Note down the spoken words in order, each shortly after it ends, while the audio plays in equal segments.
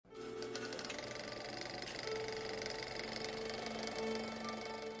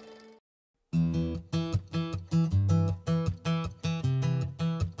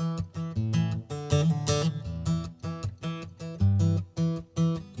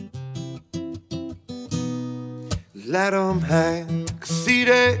let them hang. 'Cause see,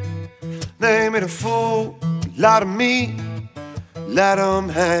 they made a fool out of me. Let them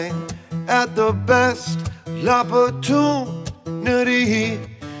hang at the best opportunity.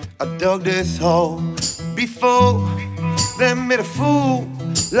 I dug this hole before they made a fool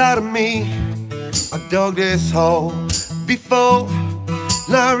out of me. I dug this hole before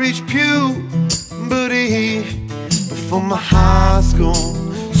I reached puberty. Before my high school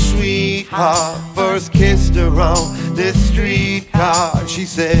sweetheart first kissed her on this streetcar, she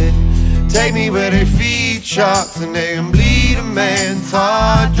said, take me where they feed sharks and they can bleed a man's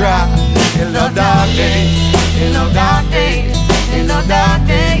heart dry. In the dark days, in the dark days, in the dark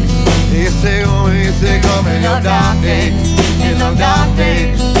days. Yes, they come, yes, they come in the dark days, in the dark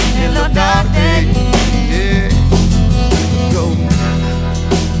days, in the dark days. Yeah, go.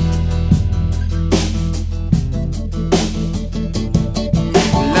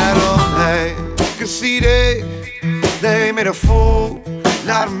 Let them hang. 'Cause see, they made a fool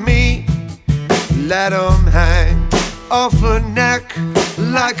out of me. Let them hang off her neck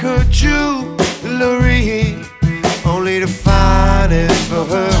like her jewelry, only to find it for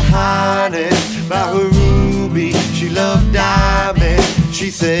her highness by her ruby. She loved diamonds. She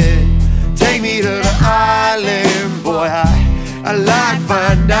said, take me to the island, boy. I like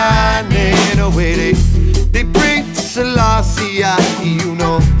fine dining. The way they bring to Selassie, you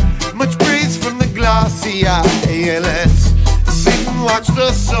know, much praise from the glossy eye. Yeah, let's sit and watch the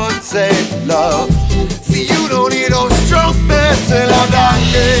sunset, love. See, you don't need those trumpets in the dark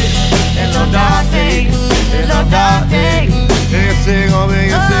days, in the dark days, in the dark days. Yes, they come,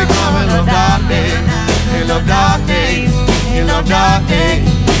 yes, they come in the dark days, in the dark days, in the dark days.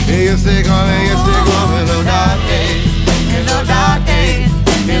 Yes, they come, yes, they come in the dark days, in the dark days,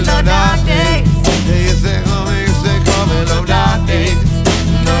 in the dark days. Yes, they come, yes, they come in the dark days,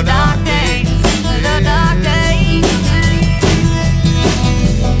 in the dark days, in the dark days.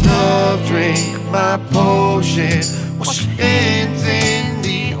 Love, drink my potion, wash your hands in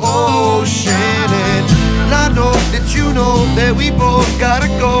the ocean. And I know that you know that we both gotta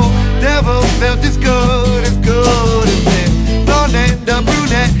go. Never felt as good as this. Blonde and the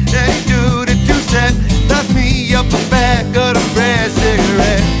brunette, they do the two-step. Pass me up a bag of the red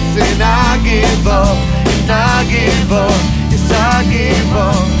cigarettes. And I give up, and I give up, yes I give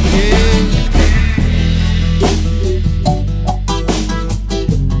up, yeah.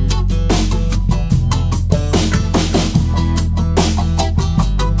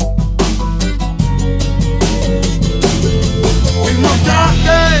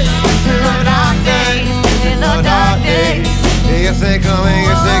 Yes, they come in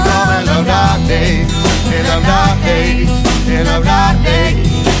the dark days, in the dark days, in the dark days.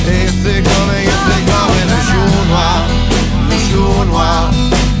 Yes, they come in le jour noir, le jour noir,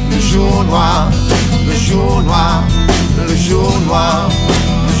 le jour noir, le jour noir, le jour noir,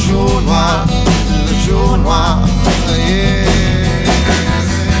 le jour noir, le jour noir.